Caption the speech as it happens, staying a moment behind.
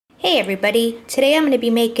Hey everybody, today I'm going to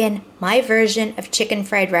be making my version of chicken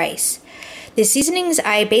fried rice. The seasonings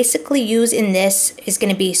I basically use in this is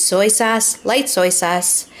going to be soy sauce, light soy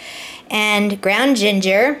sauce, and ground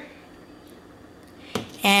ginger,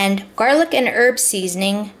 and garlic and herb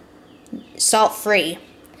seasoning, salt-free.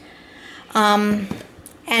 And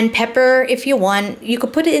pepper if you want. You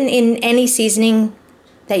could put it in any seasoning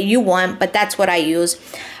that you want, but that's what I use.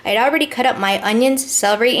 I'd already cut up my onions,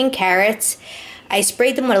 celery, and carrots. I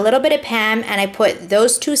sprayed them with a little bit of Pam and I put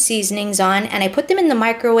those two seasonings on and I put them in the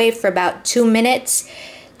microwave for about 2 minutes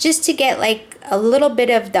just to get like a little bit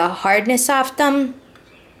of the hardness off them.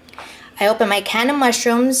 I opened my can of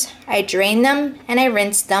mushrooms, I drained them and I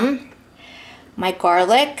rinsed them. My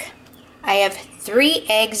garlic. I have 3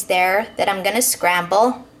 eggs there that I'm gonna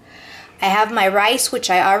scramble. I have my rice, which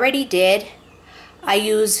I already did. I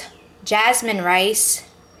use jasmine rice.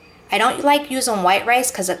 I don't like using white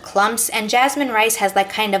rice because it clumps, and jasmine rice has like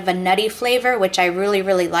kind of a nutty flavor, which I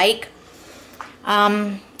really like.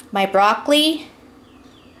 My broccoli,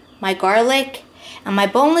 my garlic, and my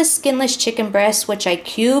boneless skinless chicken breast, which I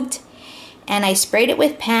cubed, and I sprayed it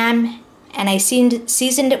with Pam, and I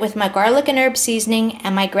seasoned it with my garlic and herb seasoning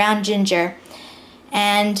and my ground ginger.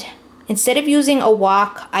 And instead of using a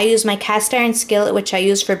wok, I use my cast iron skillet, which I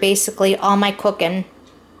use for basically all my cooking.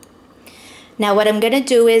 Now what I'm going to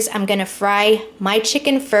do is I'm going to fry my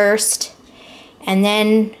chicken first, and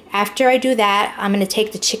then after I do that I'm going to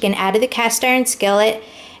take the chicken out of the cast iron skillet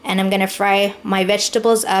and I'm going to fry my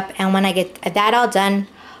vegetables up, and when I get that all done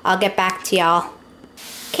I'll get back to y'all.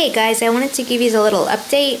 Okay guys, I wanted to give you a little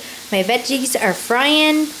update. My veggies are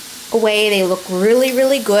frying away. They look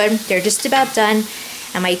really good. They're just about done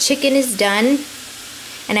and my chicken is done.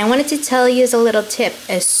 And I wanted to tell you as a little tip,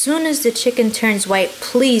 as soon as the chicken turns white,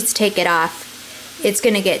 please take it off. It's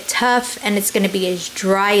going to get tough and it's going to be as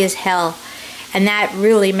dry as hell. And that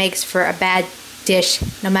really makes for a bad dish,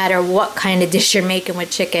 no matter what kind of dish you're making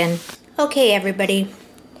with chicken. Okay everybody,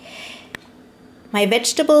 my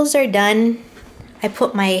vegetables are done. I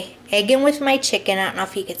put my egg in with my chicken. I don't know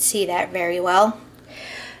if you could see that very well.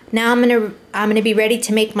 Now I'm gonna be ready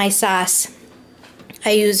to make my sauce.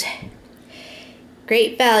 I use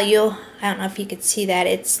Great Value. I don't know if you could see that.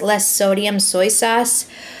 It's less sodium soy sauce.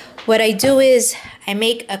 What I do is I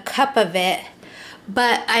make a cup of it,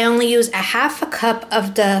 but I only use a half a cup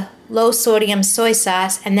of the low sodium soy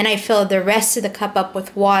sauce, and then I fill the rest of the cup up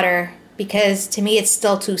with water because to me it's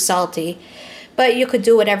still too salty. But you could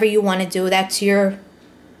do whatever you want to do. That's your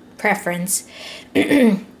preference.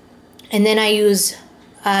 And then I use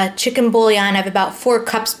chicken bouillon. I have about 4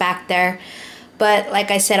 cups back there. But like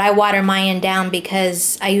I said, I water mine down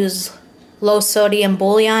because I use low sodium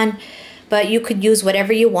bouillon, but you could use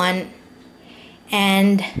whatever you want.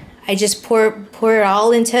 And I just pour it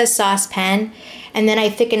all into a saucepan, and then I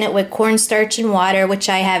thicken it with cornstarch and water, which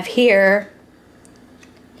I have here.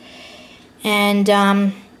 And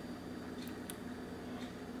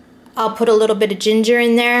I'll put a little bit of ginger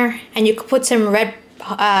in there, and you could put some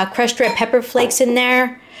crushed red pepper flakes in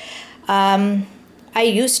there. I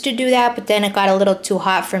used to do that, but then it got a little too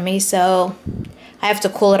hot for me, so I have to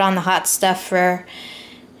cool it on the hot stuff for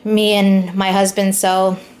me and my husband.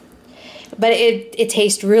 So, but it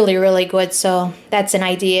tastes really good, so that's an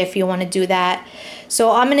idea if you want to do that.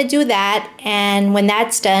 So I'm going to do that, and when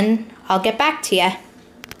that's done, I'll get back to you.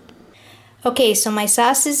 Okay, so my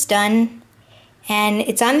sauce is done, and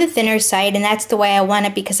it's on the thinner side, and that's the way I want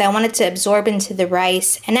it because I want it to absorb into the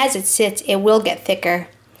rice, and as it sits, it will get thicker.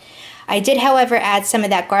 I did, however, add some of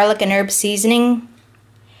that garlic and herb seasoning.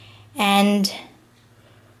 And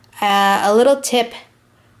a little tip,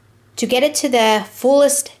 to get it to the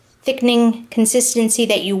fullest thickening consistency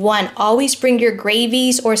that you want, always bring your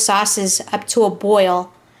gravies or sauces up to a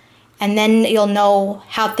boil, and then you'll know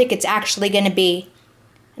how thick it's actually going to be.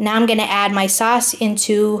 Now I'm going to add my sauce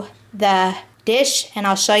into the dish, and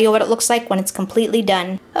I'll show you what it looks like when it's completely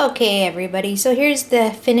done. Okay everybody, so here's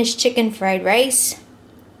the finished chicken fried rice.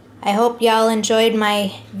 I hope y'all enjoyed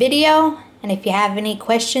my video, and if you have any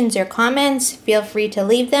questions or comments, feel free to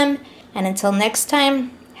leave them. And until next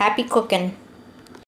time, happy cooking.